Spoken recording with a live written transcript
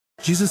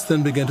Jesus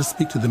then began to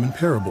speak to them in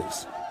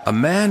parables. A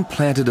man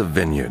planted a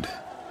vineyard.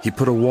 He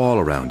put a wall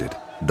around it,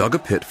 dug a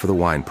pit for the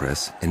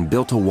winepress, and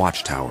built a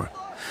watchtower.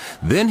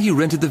 Then he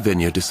rented the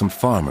vineyard to some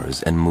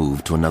farmers and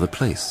moved to another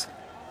place.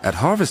 At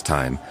harvest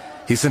time,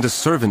 he sent a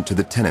servant to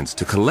the tenants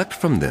to collect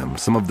from them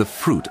some of the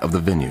fruit of the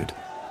vineyard.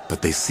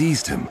 But they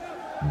seized him,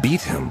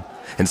 beat him,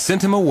 and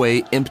sent him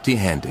away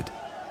empty-handed.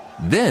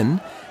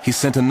 Then he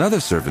sent another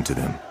servant to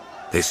them.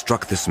 They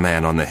struck this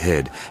man on the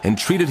head and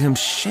treated him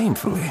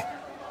shamefully.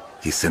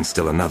 He sent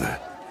still another,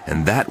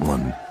 and that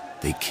one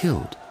they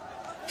killed.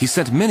 He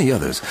sent many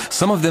others.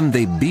 Some of them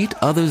they beat,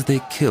 others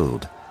they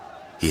killed.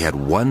 He had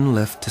one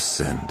left to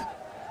send,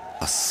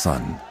 a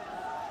son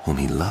whom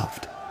he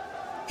loved.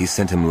 He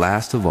sent him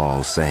last of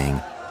all,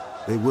 saying,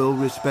 "They will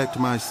respect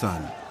my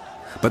son."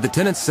 But the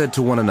tenants said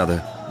to one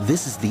another,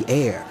 "This is the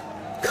heir.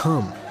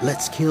 Come,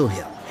 let's kill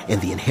him,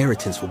 and the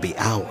inheritance will be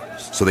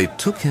ours." So they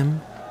took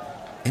him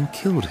and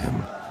killed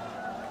him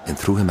and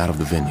threw him out of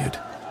the vineyard.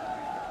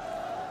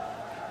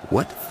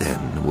 What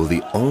then will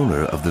the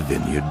owner of the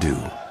vineyard do?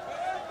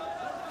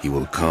 He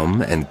will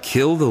come and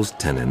kill those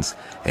tenants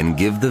and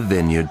give the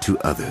vineyard to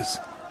others.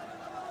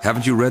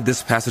 Haven't you read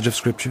this passage of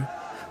Scripture?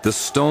 The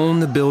stone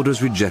the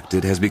builders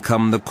rejected has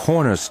become the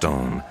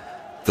cornerstone.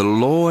 The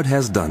Lord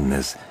has done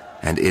this,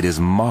 and it is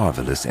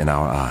marvelous in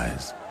our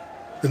eyes.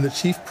 Then the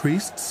chief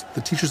priests,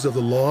 the teachers of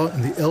the law,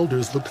 and the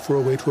elders looked for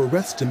a way to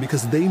arrest him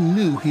because they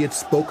knew he had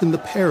spoken the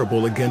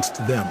parable against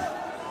them.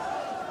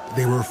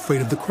 They were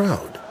afraid of the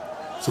crowd,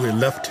 so they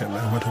left him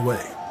and went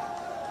away.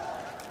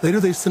 Later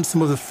they sent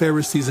some of the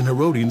Pharisees and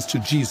Herodians to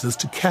Jesus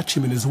to catch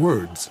him in his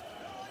words.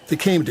 They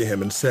came to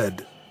him and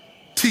said,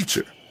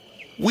 "Teacher,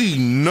 we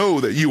know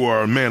that you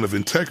are a man of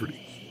integrity.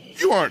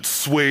 You aren't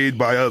swayed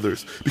by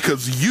others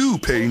because you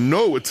pay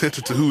no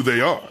attention to who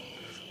they are,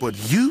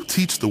 but you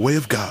teach the way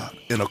of God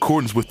in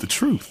accordance with the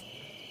truth."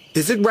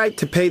 Is it right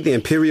to pay the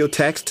imperial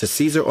tax to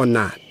Caesar or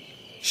not?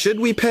 Should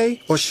we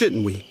pay or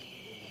shouldn't we?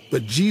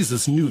 But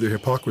Jesus knew their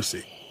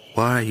hypocrisy.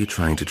 Why are you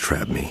trying to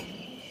trap me?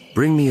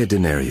 Bring me a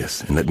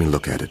denarius and let me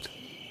look at it.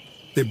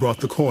 They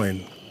brought the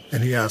coin,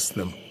 and he asked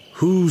them,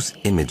 Whose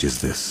image is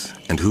this,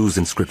 and whose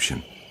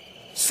inscription?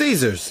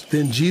 Caesar's.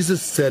 Then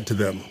Jesus said to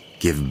them,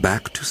 Give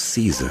back to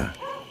Caesar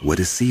what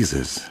is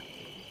Caesar's,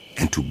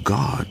 and to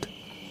God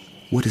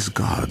what is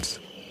God's.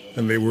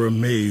 And they were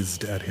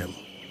amazed at him.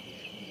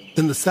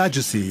 Then the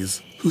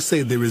Sadducees, who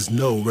say there is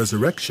no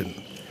resurrection,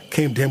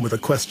 came to him with a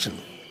question.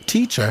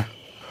 "Teacher,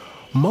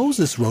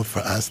 Moses wrote for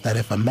us that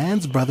if a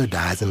man's brother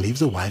dies and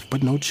leaves a wife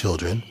but no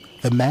children,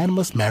 the man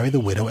must marry the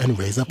widow and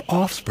raise up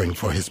offspring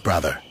for his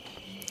brother.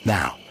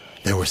 Now,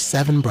 there were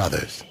 7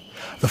 brothers.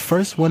 The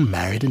first one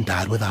married and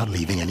died without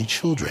leaving any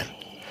children.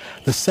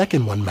 The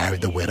second one married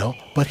the widow,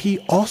 but he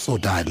also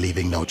died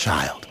leaving no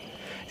child.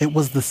 It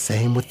was the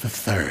same with the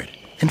third.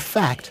 In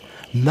fact,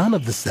 none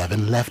of the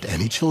 7 left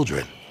any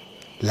children.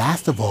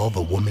 Last of all,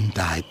 the woman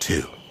died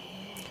too.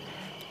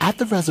 At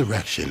the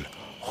resurrection,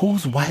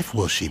 whose wife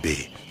will she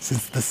be,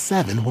 since the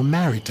 7 were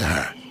married to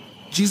her?"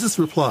 Jesus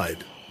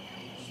replied,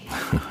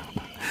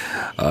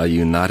 Are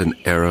you not in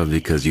error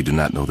because you do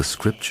not know the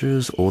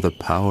Scriptures or the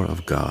power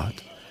of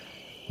God?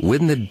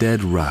 When the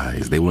dead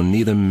rise, they will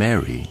neither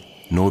marry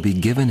nor be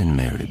given in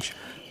marriage.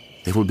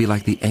 They will be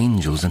like the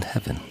angels in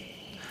heaven.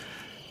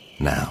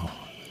 Now,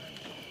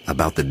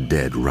 about the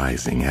dead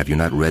rising, have you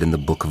not read in the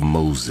book of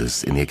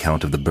Moses, in the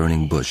account of the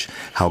burning bush,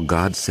 how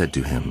God said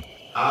to him,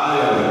 I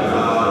am the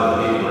God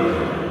of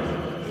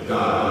Abraham, the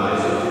God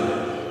of Isaac,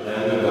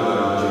 and the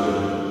God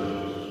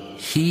of Jacob.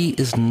 He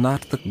is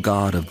not the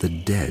God of the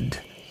dead,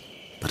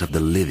 but of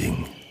the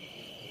living.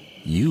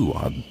 You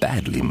are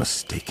badly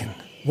mistaken.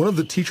 One of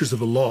the teachers of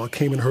the law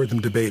came and heard them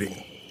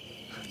debating.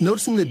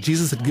 Noticing that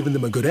Jesus had given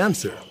them a good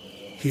answer,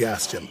 he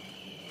asked him,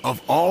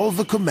 "Of all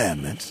the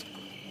commandments,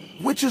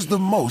 which is the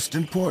most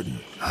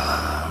important?"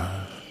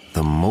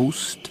 The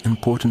most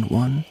important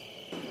one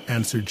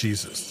answered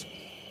Jesus,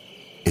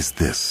 is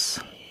this.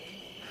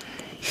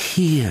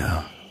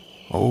 Hear,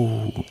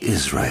 O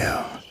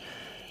Israel,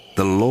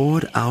 the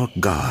Lord our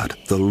God,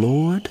 the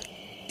Lord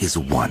is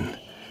one.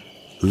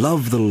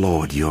 Love the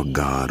Lord your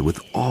God with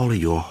all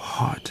your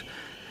heart,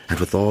 and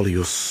with all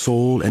your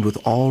soul, and with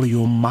all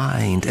your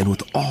mind, and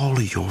with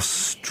all your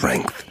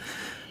strength.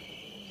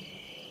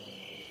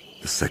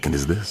 The second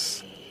is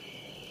this.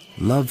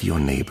 Love your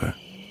neighbor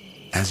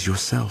as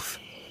yourself.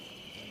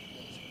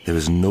 There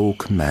is no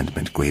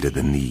commandment greater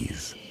than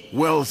these.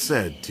 "Well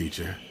said,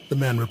 teacher." the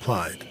man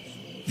replied.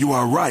 "You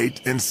are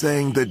right in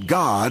saying that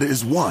God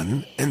is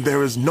one and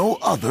there is no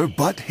other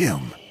but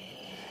him.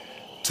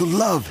 To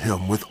love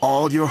him with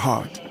all your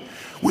heart,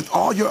 with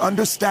all your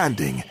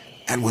understanding,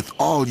 and with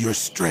all your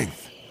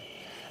strength.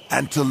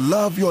 And to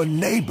love your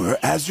neighbor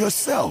as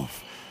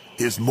yourself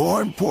is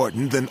more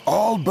important than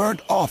all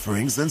burnt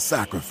offerings and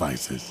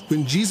sacrifices."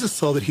 When Jesus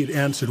saw that he had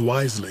answered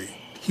wisely,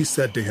 he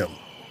said to him,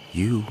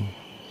 You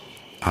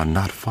are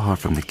not far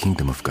from the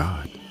kingdom of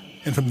God.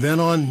 And from then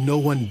on, no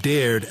one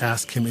dared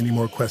ask him any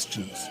more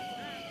questions.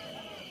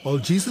 While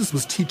Jesus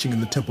was teaching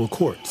in the temple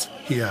courts,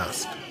 he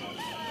asked,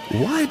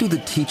 Why do the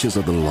teachers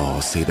of the law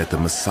say that the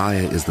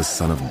Messiah is the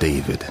son of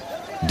David?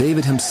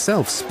 David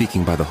himself,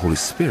 speaking by the Holy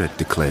Spirit,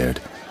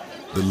 declared,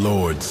 The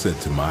Lord said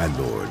to my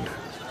Lord,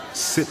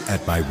 Sit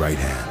at my right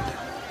hand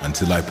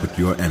until I put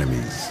your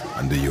enemies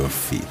under your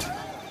feet.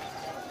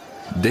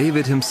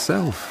 David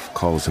himself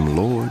calls him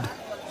Lord.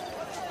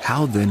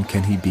 How then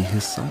can he be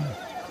his son?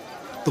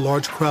 The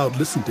large crowd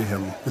listened to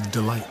him with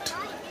delight.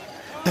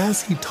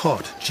 As he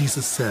taught,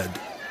 Jesus said,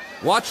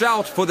 Watch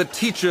out for the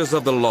teachers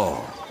of the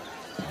law.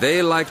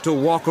 They like to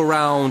walk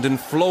around in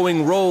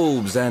flowing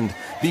robes and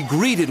be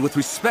greeted with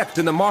respect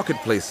in the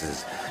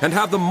marketplaces, and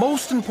have the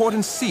most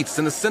important seats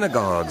in the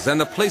synagogues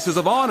and the places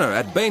of honor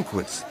at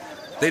banquets.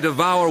 They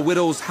devour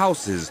widows'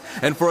 houses,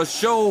 and for a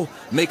show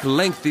make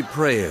lengthy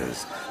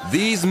prayers.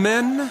 These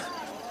men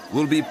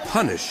will be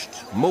punished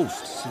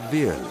most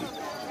severely.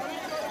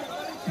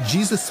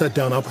 Jesus sat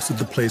down opposite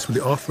the place where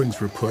the offerings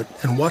were put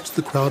and watched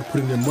the crowd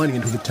putting their money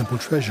into the temple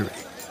treasury.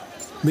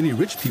 Many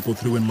rich people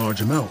threw in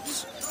large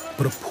amounts,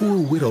 but a poor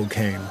widow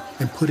came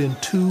and put in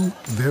 2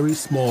 very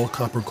small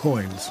copper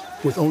coins,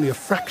 worth only a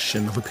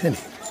fraction of a penny.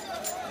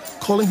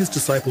 Calling his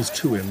disciples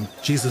to him,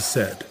 Jesus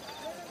said,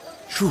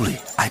 Truly,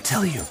 I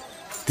tell you,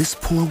 this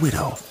poor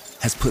widow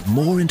has put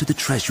more into the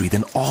treasury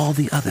than all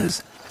the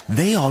others.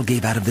 They all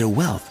gave out of their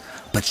wealth,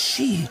 but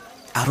she,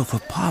 out of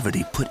her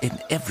poverty, put in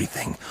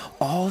everything,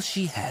 all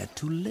she had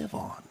to live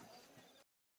on.